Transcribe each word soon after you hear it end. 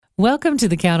Welcome to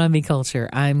the Count on Me culture.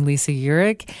 I'm Lisa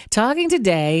Uhrik, talking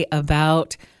today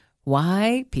about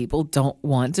why people don't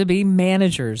want to be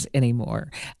managers anymore.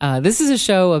 This is a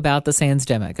show about the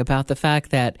Sandsdemic, about the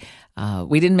fact that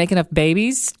we didn't make enough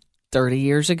babies 30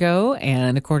 years ago.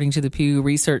 And according to the Pew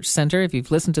Research Center, if you've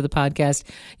listened to the podcast,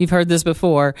 you've heard this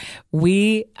before,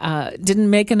 we didn't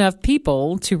make enough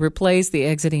people to replace the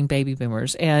exiting baby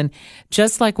boomers. And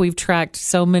just like we've tracked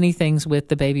so many things with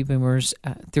the baby boomers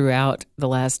throughout the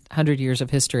last 100 years of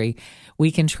history, we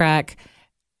can track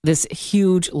this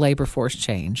huge labor force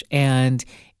change. And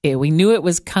we knew it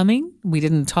was coming. We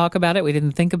didn't talk about it. We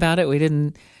didn't think about it. We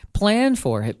didn't plan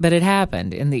for it. But it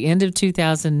happened. In the end of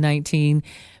 2019,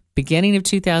 beginning of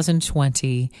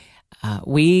 2020,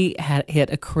 we had hit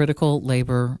a critical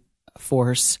labor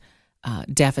force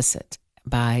deficit.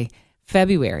 By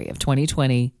February of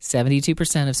 2020,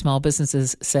 72% of small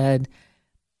businesses said,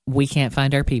 we can't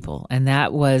find our people. And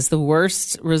that was the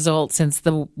worst result since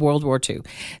the World War II.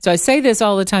 So I say this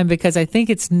all the time because I think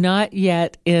it's not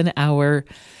yet in our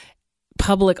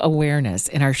public awareness,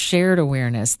 in our shared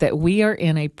awareness, that we are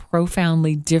in a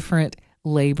profoundly different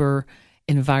labor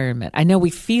environment. I know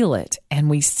we feel it and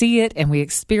we see it and we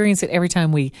experience it every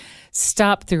time we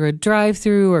stop through a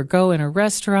drive-through or go in a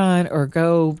restaurant or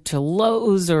go to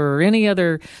Lowe's or any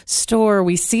other store.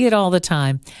 We see it all the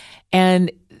time.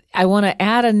 And I want to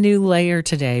add a new layer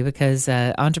today because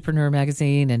Entrepreneur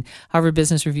Magazine and Harvard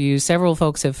Business Review, several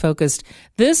folks have focused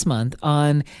this month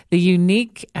on the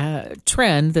unique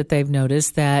trend that they've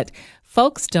noticed that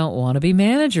folks don't want to be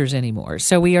managers anymore.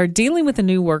 So we are dealing with a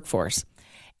new workforce.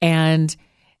 And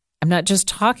I'm not just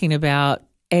talking about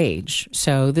age.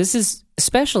 So this is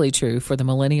especially true for the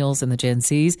millennials and the Gen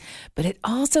Zs, but it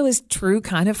also is true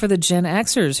kind of for the Gen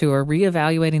Xers who are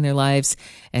reevaluating their lives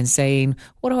and saying,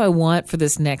 what do I want for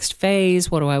this next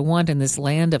phase? What do I want in this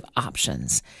land of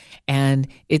options? And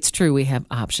it's true, we have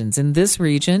options. In this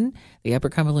region, the Upper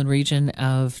Cumberland region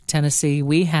of Tennessee,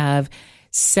 we have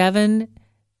 7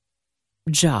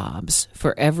 jobs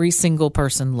for every single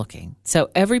person looking.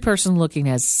 So every person looking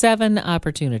has 7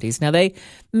 opportunities. Now, they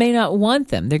may not want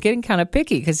them. They're getting kind of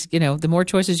picky because, the more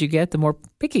choices you get, the more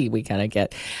picky we kind of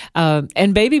get.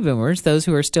 And baby boomers, those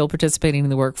who are still participating in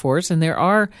the workforce, and there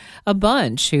are a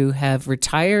bunch who have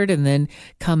retired and then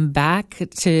come back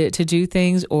to do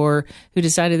things, or who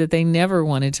decided that they never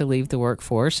wanted to leave the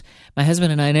workforce. My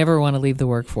husband and I never want to leave the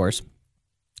workforce.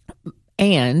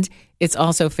 And it's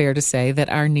also fair to say that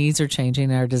our needs are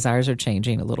changing and our desires are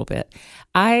changing a little bit.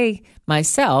 I,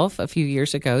 myself, a few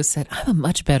years ago said, I'm a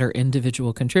much better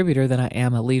individual contributor than I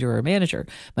am a leader or a manager.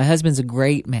 My husband's a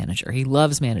great manager. He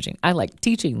loves managing. I like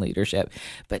teaching leadership,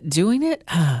 but doing it,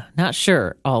 not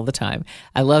sure all the time.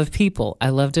 I love people. I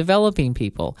love developing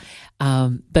people.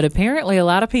 But apparently a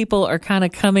lot of people are kind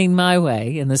of coming my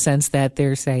way in the sense that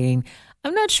they're saying,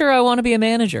 I'm not sure I want to be a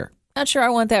manager. Not sure I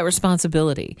want that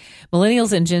responsibility.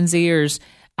 Millennials and Gen Zers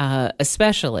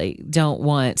especially don't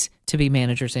want to be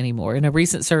managers anymore. In a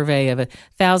recent survey of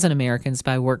 1,000 Americans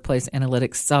by workplace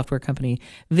analytics software company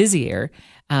Visier,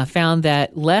 found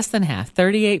that less than half,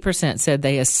 38%, said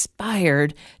they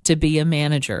aspired to be a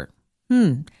manager.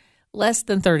 Less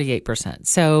than 38%.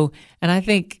 So, and I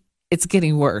think it's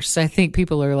getting worse. I think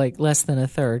people are like less than a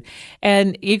third.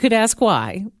 And you could ask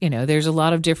why. There's a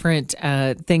lot of different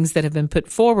things that have been put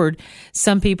forward.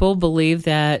 Some people believe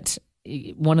that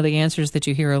one of the answers that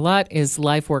you hear a lot is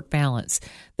life-work balance.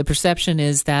 The perception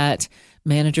is that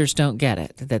managers don't get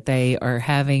it, that they are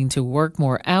having to work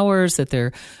more hours, that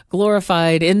they're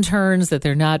glorified interns, that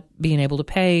they're not being able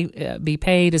to be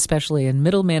paid, especially in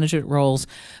middle management roles,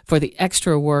 for the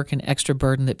extra work and extra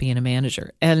burden that being a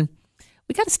manager. And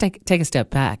we got to take a step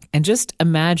back and just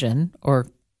imagine or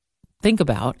think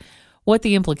about what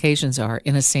the implications are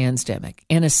in a sandsdemic.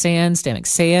 In a sandsdemic,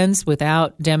 sands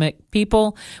without demic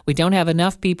people, we don't have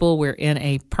enough people. We're in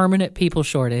a permanent people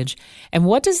shortage. And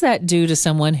what does that do to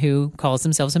someone who calls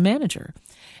themselves a manager?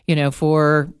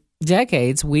 For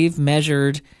decades, we've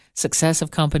measured success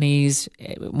of companies.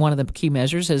 One of the key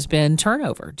measures has been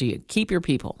turnover. Do you keep your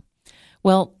people?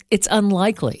 Well, it's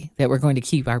unlikely that we're going to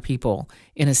keep our people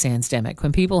in a sandsdemic.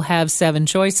 When people have 7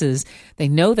 choices, they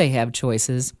know they have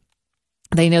choices.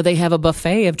 They know they have a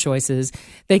buffet of choices.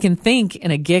 They can think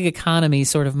in a gig economy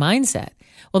sort of mindset.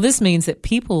 Well, this means that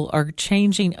people are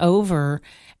changing over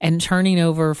and turning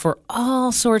over for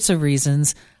all sorts of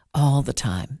reasons all the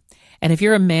time. And if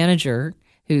you're a manager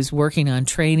who's working on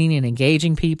training and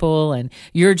engaging people, and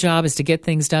your job is to get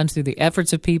things done through the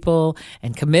efforts of people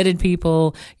and committed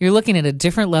people, you're looking at a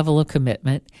different level of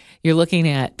commitment. You're looking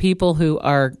at people who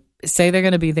say they're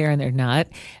going to be there and they're not.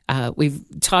 We've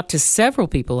talked to several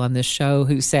people on this show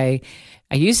who say,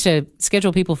 I used to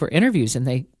schedule people for interviews and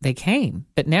they came,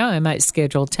 but now I might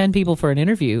schedule 10 people for an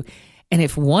interview. And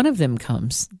if one of them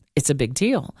comes, it's a big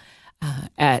deal.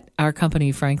 At our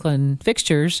company, Franklin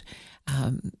Fixtures,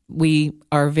 we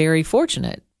are very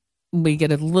fortunate. We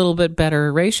get a little bit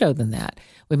better ratio than that.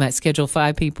 We might schedule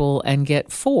 5 people and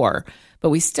get 4, but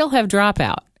we still have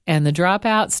dropout. And the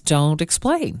dropouts don't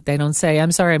explain. They don't say,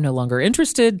 I'm sorry, I'm no longer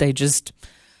interested. They just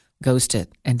ghost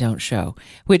it and don't show,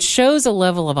 which shows a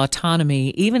level of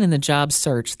autonomy, even in the job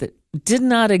search, that did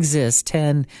not exist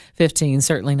 10, 15,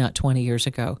 certainly not 20 years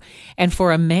ago. And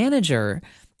for a manager,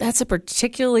 that's a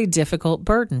particularly difficult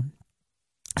burden.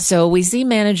 So we see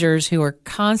managers who are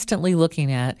constantly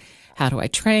looking at, how do I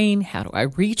train? How do I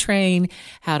retrain?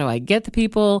 How do I get the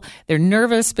people? They're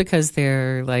nervous because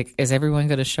they're like, is everyone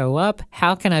going to show up?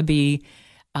 How can I be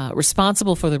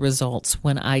responsible for the results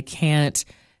when I can't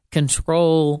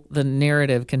control the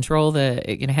narrative,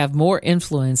 have more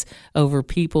influence over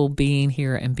people being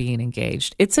here and being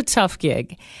engaged? It's a tough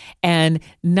gig. And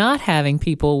not having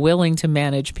people willing to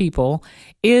manage people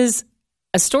is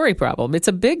a story problem. It's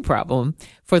a big problem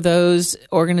for those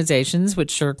organizations,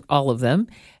 which are all of them,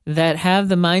 that have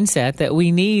the mindset that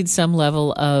we need some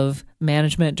level of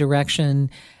management direction,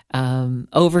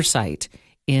 oversight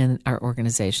in our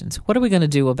organizations. What are we going to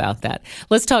do about that?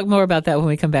 Let's talk more about that when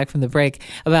we come back from the break,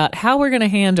 about how we're going to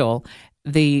handle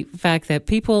the fact that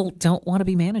people don't want to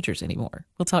be managers anymore.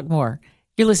 We'll talk more.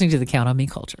 You're listening to the Count on Me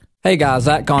culture. Hey guys,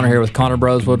 Zach Connor here with Connor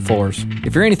Bros Wood Floors.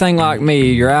 If you're anything like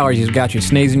me, your allergies got you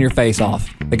sneezing your face off.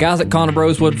 The guys at Connor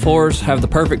Bros Wood Floors have the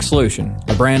perfect solution,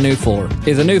 a brand new floor.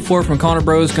 Is a new floor from Connor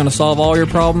Bros going to solve all your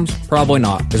problems? Probably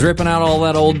not. Is ripping out all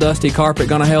that old dusty carpet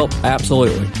going to help?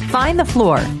 Absolutely. Find the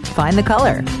floor, find the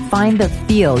color, find the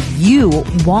feel you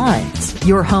want.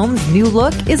 Your home's new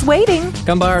look is waiting.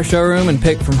 Come by our showroom and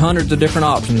pick from hundreds of different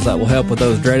options that will help with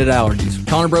those dreaded allergies.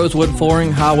 Connor Bros Wood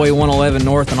Flooring, Highway 111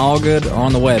 North in Allgood, or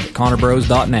on the web at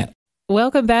ConnorBros.net.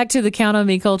 Welcome back to the Count on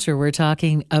Me culture. We're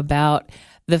talking about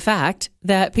the fact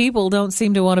that people don't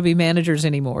seem to want to be managers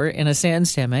anymore in a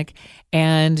sandstemic,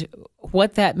 and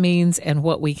what that means and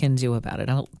what we can do about it.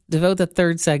 I'll devote the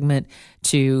third segment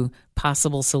to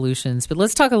possible solutions, but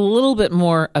let's talk a little bit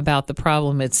more about the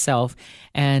problem itself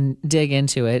and dig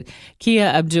into it. Kia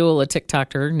Abdul, a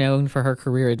TikToker known for her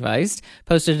career advice,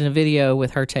 posted in a video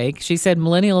with her take. She said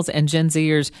millennials and Gen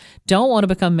Zers don't want to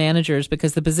become managers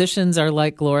because the positions are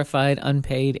like glorified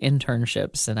unpaid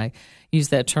internships. And I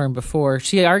used that term before.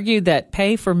 She argued that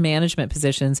pay for management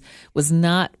positions was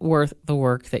not worth the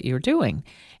work that you're doing.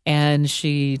 And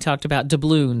she talked about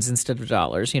doubloons instead of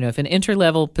dollars. If an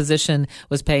entry-level position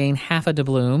was paying half a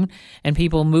doubloon and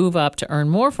people move up to earn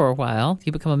more for a while,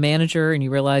 you become a manager and you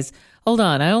realize, hold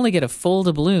on, I only get a full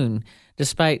doubloon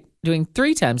despite doing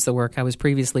 3 times the work I was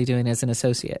previously doing as an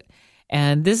associate.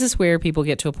 And this is where people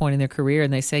get to a point in their career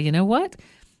and they say, you know what?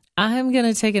 I'm going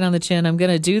to take it on the chin. I'm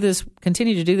going to do this,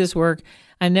 continue to do this work.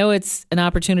 I know it's an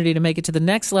opportunity to make it to the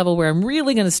next level where I'm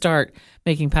really going to start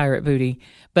making pirate booty.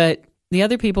 But the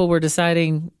other people were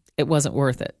deciding it wasn't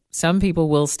worth it. Some people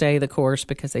will stay the course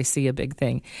because they see a big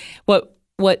thing. What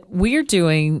we're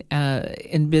doing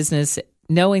in business,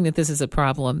 knowing that this is a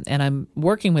problem, and I'm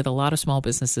working with a lot of small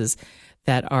businesses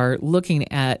that are looking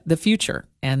at the future,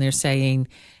 and they're saying,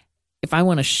 if I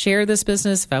want to share this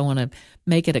business, if I want to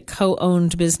make it a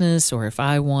co-owned business, or if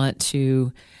I want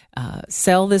to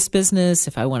sell this business,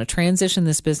 if I want to transition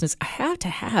this business, I have to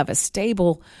have a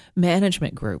stable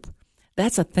management group.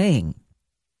 That's a thing.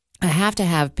 I have to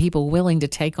have people willing to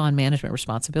take on management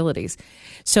responsibilities.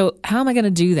 So how am I going to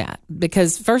do that?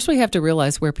 Because first we have to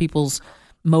realize where people's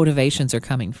motivations are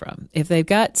coming from. If they've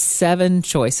got 7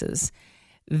 choices,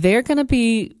 they're going to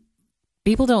be,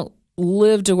 people don't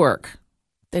live to work.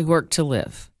 They work to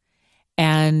live.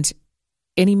 And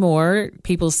anymore,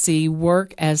 people see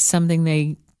work as something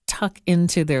they tuck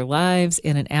into their lives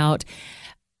in and out,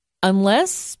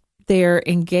 unless they're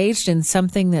engaged in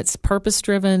something that's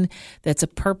purpose-driven, that's a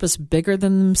purpose bigger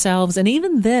than themselves. And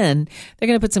even then, they're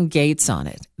going to put some gates on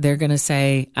it. They're going to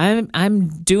say, I'm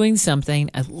doing something.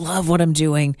 I love what I'm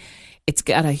doing. It's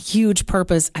got a huge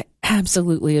purpose. I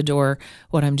absolutely adore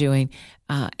what I'm doing.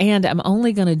 And I'm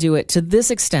only going to do it to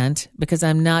this extent because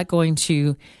I'm not going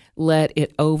to let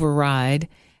it override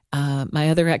my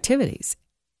other activities.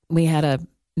 We had a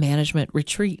management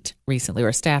retreat recently, or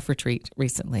a staff retreat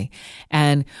recently.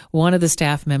 And one of the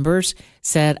staff members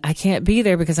said, I can't be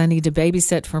there because I need to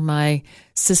babysit for my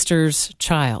sister's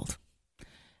child.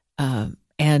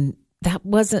 And that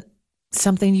wasn't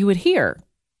something you would hear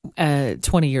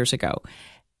 20 years ago.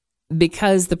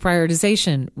 because the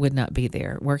prioritization would not be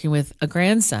there. Working with a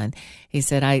grandson, he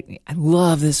said, I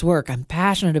love this work. I'm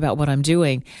passionate about what I'm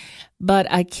doing,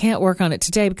 but I can't work on it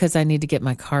today because I need to get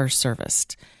my car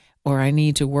serviced, or I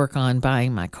need to work on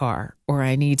buying my car, or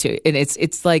I need to, and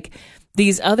it's like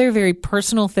these other very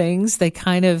personal things, they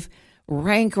kind of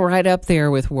rank right up there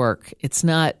with work. It's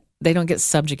not, they don't get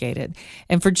subjugated.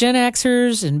 And for Gen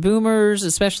Xers and boomers,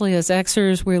 especially as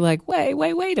Xers, we're like,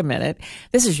 wait a minute.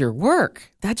 This is your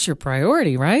work. That's your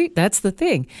priority, right? That's the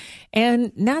thing.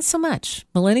 And not so much.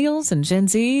 Millennials and Gen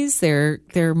Zs,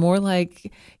 they're more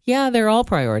like, yeah, they're all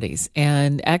priorities.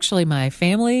 And actually my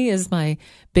family is my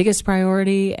biggest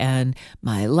priority, and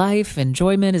my life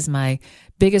enjoyment is my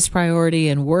biggest priority,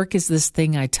 and work is this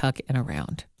thing I tuck in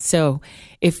around. So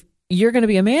if you're going to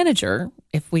be a manager,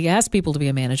 if we ask people to be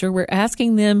a manager, we're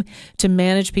asking them to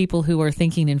manage people who are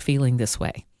thinking and feeling this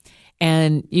way.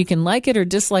 And you can like it or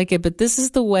dislike it, but this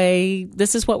is the way,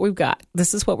 this is what we've got.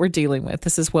 This is what we're dealing with.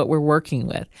 This is what we're working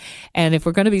with. And if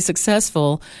we're going to be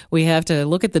successful, we have to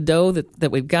look at the dough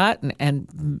that we've got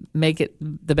and make it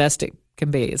the best it can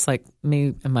be. It's like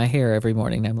me and my hair every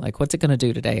morning. I'm like, what's it going to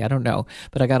do today? I don't know,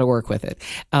 but I got to work with it.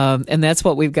 And that's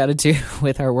what we've got to do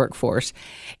with our workforce,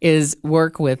 is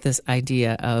work with this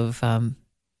idea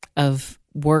of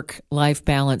work-life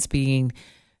balance being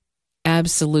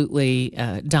absolutely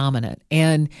dominant.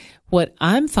 And what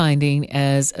I'm finding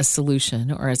as a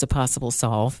solution or as a possible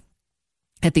solve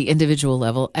at the individual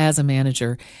level as a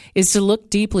manager is to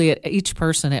look deeply at each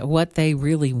person, at what they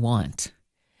really want.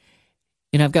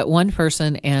 You know, I've got one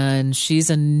person and she's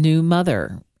a new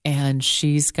mother, and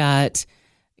she's got,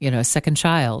 a second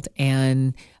child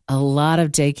and a lot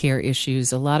of daycare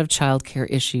issues, a lot of childcare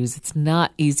issues. It's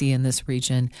not easy in this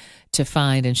region to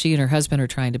find, and she and her husband are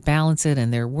trying to balance it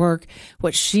and their work.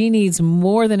 What she needs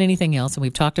more than anything else, and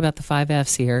we've talked about the 5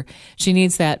 F's here, she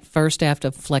needs that first F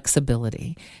of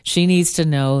flexibility. She needs to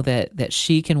know that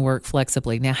she can work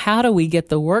flexibly. Now, how do we get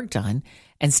the work done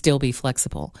and still be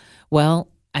flexible? Well,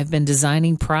 I've been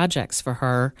designing projects for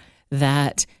her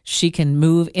that she can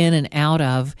move in and out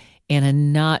of in a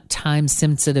not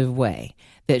time-sensitive way,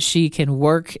 that she can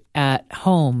work at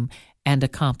home and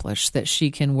accomplish, that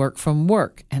she can work from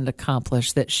work and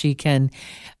accomplish, that she can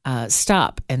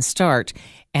stop and start,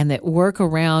 and that work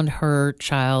around her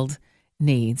child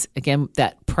needs. Again,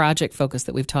 that project focus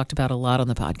that we've talked about a lot on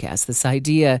the podcast, this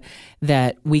idea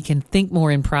that we can think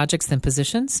more in projects than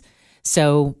positions.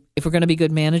 So if we're going to be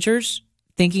good managers,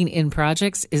 thinking in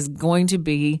projects is going to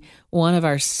be one of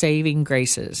our saving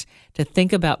graces, to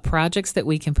think about projects that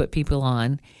we can put people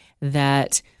on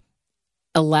that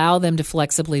allow them to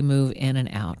flexibly move in and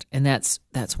out. And that's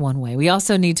one way. We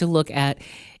also need to look at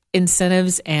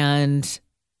incentives and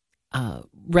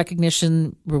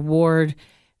recognition, reward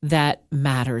that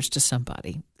matters to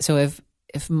somebody. So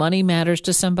if money matters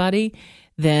to somebody,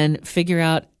 then figure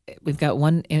out, we've got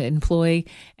one employee,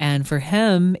 and for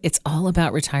him, it's all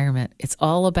about retirement. It's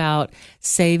all about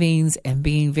savings and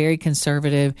being very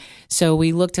conservative. So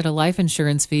we looked at a life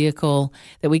insurance vehicle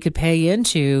that we could pay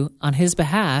into on his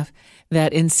behalf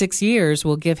that in 6 years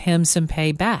will give him some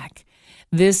pay back.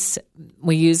 This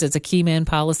we use as a key man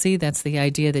policy. That's the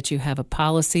idea that you have a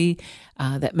policy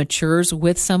that matures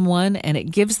with someone, and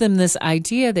it gives them this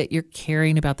idea that you're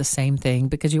caring about the same thing,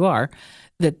 because you are,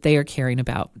 that they are caring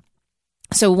about.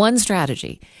 So one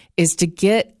strategy is to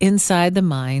get inside the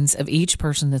minds of each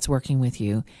person that's working with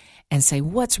you and say,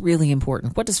 what's really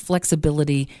important? What does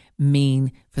flexibility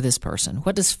mean for this person?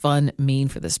 What does fun mean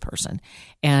for this person?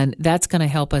 And that's going to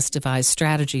help us devise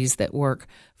strategies that work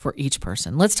for each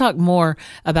person. Let's talk more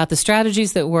about the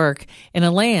strategies that work in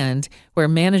a land where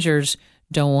managers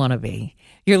don't want to be.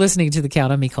 You're listening to the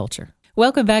Count on Me culture.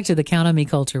 Welcome back to the Count on Me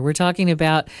culture. We're talking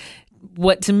about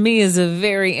what to me is a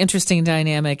very interesting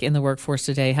dynamic in the workforce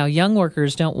today, how young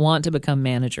workers don't want to become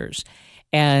managers,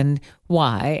 and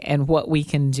why, and what we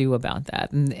can do about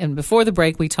that. And before the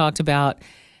break, we talked about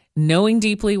knowing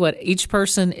deeply what each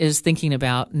person is thinking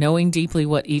about, knowing deeply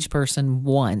what each person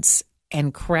wants,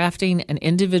 and crafting an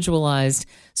individualized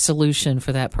solution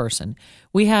for that person.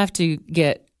 We have to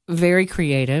get very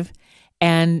creative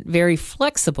and very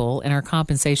flexible in our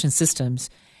compensation systems.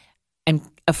 And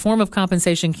a form of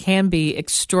compensation can be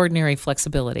extraordinary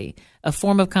flexibility. A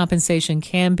form of compensation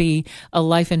can be a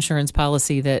life insurance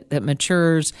policy that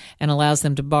matures and allows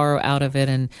them to borrow out of it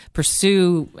and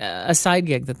pursue a side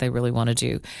gig that they really want to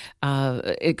do.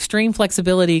 Extreme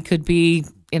flexibility could be,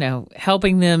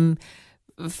 helping them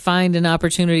find an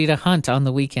opportunity to hunt on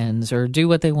the weekends or do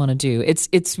what they want to do.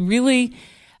 It's really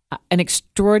an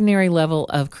extraordinary level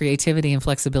of creativity and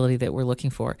flexibility that we're looking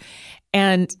for.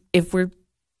 And if we're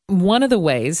one of the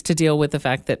ways to deal with the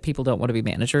fact that people don't want to be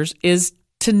managers is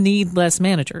to need less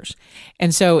managers.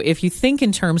 And so if you think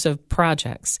in terms of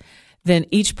projects, then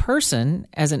each person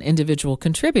as an individual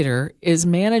contributor is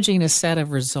managing a set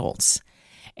of results.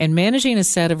 And managing a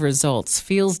set of results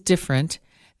feels different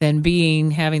than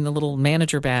having the little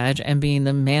manager badge and being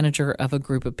the manager of a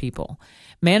group of people.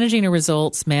 Managing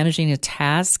managing a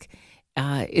task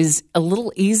is a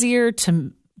little easier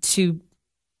to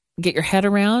get your head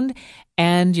around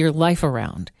and your life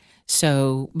around.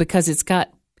 So because it's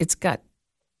got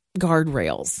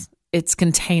guardrails, it's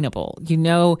containable. You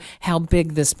know how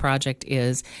big this project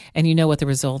is, and you know what the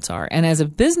results are. And as a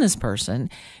business person,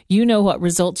 you know what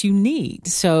results you need.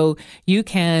 So you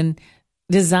can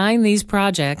design these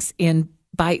projects in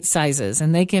bite sizes,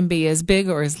 and they can be as big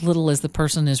or as little as the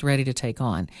person is ready to take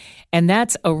on. And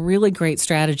that's a really great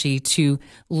strategy to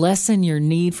lessen your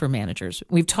need for managers.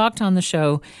 We've talked on the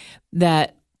show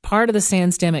that part of the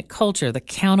Sandsdemic culture, the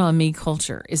count on me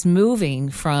culture, is moving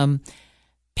from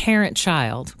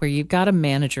parent-child, where you've got a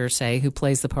manager, say, who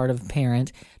plays the part of a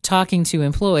parent, talking to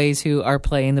employees who are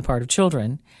playing the part of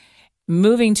children,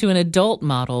 moving to an adult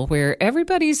model where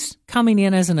everybody's coming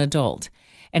in as an adult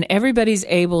and everybody's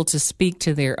able to speak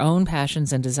to their own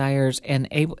passions and desires and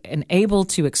able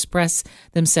to express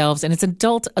themselves. And it's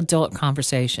adult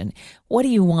conversation. What do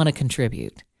you want to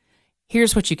contribute?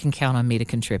 Here's what you can count on me to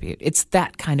contribute. It's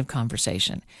that kind of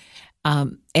conversation.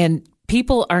 And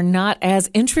people are not as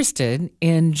interested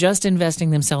in just investing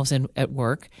themselves at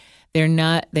work. They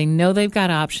know they've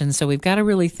got options, so we've got to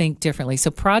really think differently. So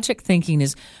project thinking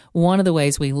is one of the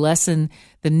ways we lessen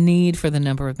the need for the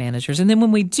number of managers. And then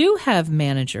when we do have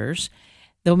managers,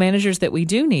 the managers that we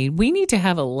do need, we need to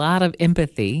have a lot of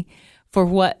empathy for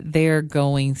what they're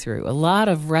going through, a lot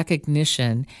of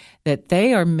recognition that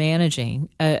they are managing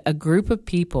a group of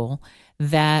people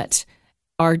that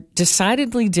are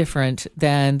decidedly different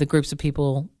than the groups of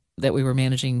people that we were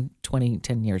managing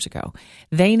 10 years ago.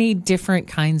 They need different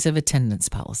kinds of attendance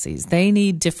policies. They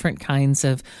need different kinds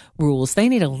of rules. They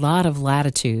need a lot of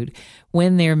latitude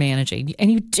when they're managing.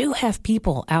 And you do have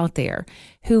people out there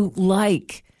who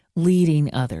like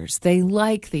leading others. They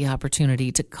like the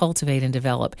opportunity to cultivate and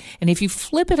develop. And if you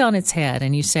flip it on its head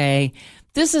and you say,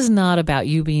 this is not about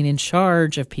you being in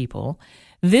charge of people,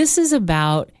 this is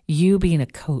about you being a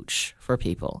coach for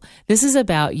people. This is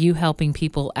about you helping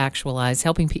people actualize,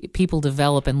 helping people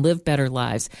develop and live better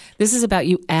lives. This is about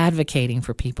you advocating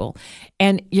for people.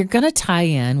 And we're going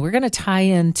to tie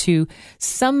into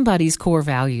somebody's core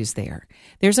values there.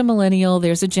 There's a millennial,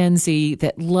 there's a Gen Z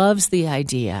that loves the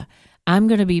idea, I'm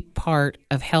going to be part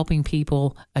of helping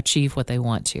people achieve what they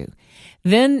want to.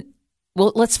 Then,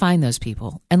 let's find those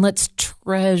people and let's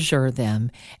treasure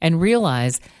them and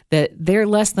realize that they're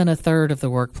less than a third of the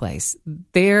workplace.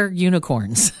 They're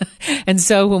unicorns. And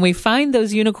so when we find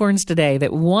those unicorns today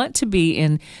that want to be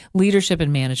in leadership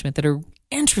and management, that are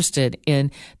interested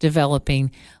in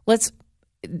developing, let's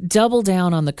double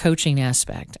down on the coaching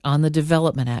aspect, on the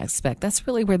development aspect. That's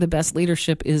really where the best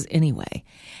leadership is anyway.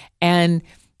 And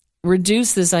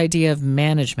reduce this idea of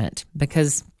management,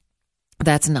 because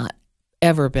that's not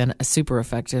ever been a super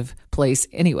effective place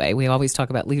anyway. We always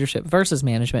talk about leadership versus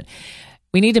management.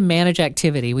 We need to manage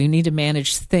activity. We need to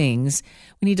manage things.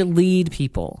 We need to lead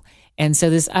people. And so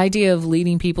this idea of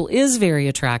leading people is very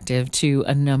attractive to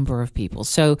a number of people.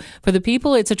 So for the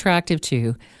people it's attractive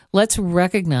to, let's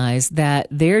recognize that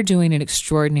they're doing an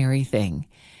extraordinary thing.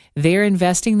 They're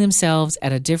investing themselves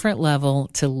at a different level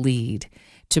to lead,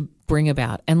 to bring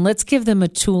about. And let's give them a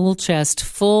tool chest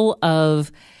full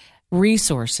of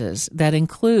resources that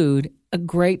include a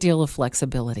great deal of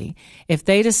flexibility. If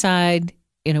they decide,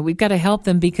 we've got to help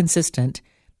them be consistent.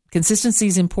 Consistency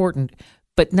is important,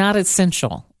 but not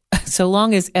essential. So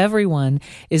long as everyone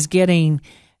is getting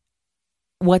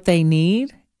what they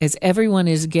need, as everyone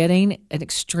is getting an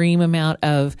extreme amount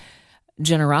of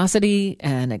generosity,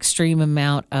 an extreme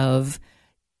amount of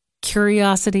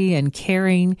curiosity and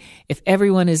caring, if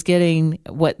everyone is getting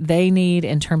what they need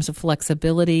in terms of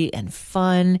flexibility and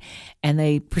fun, and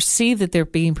they perceive that they're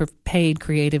being paid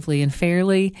creatively and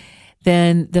fairly,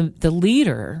 then the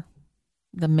leader,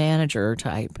 the manager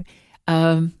type,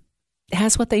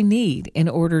 has what they need in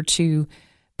order to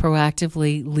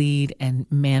proactively lead and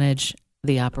manage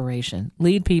the operation.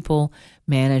 Lead people,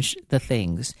 manage the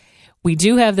things. We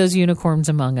do have those unicorns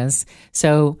among us,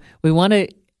 so we want to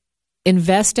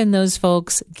invest in those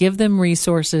folks, give them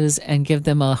resources, and give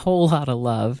them a whole lot of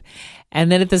love.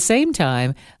 And then at the same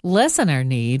time, lessen our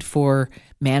need for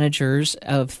managers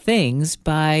of things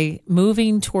by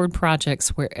moving toward projects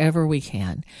wherever we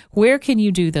can. Where can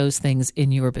you do those things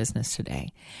in your business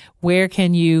today? Where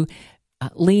can you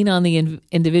lean on the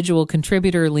individual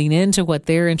contributor, lean into what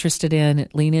they're interested in,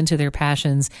 lean into their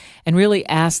passions, and really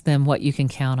ask them what you can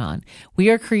count on. We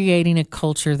are creating a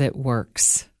culture that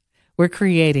works. We're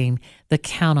creating the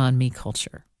count on me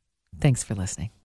culture. Thanks for listening.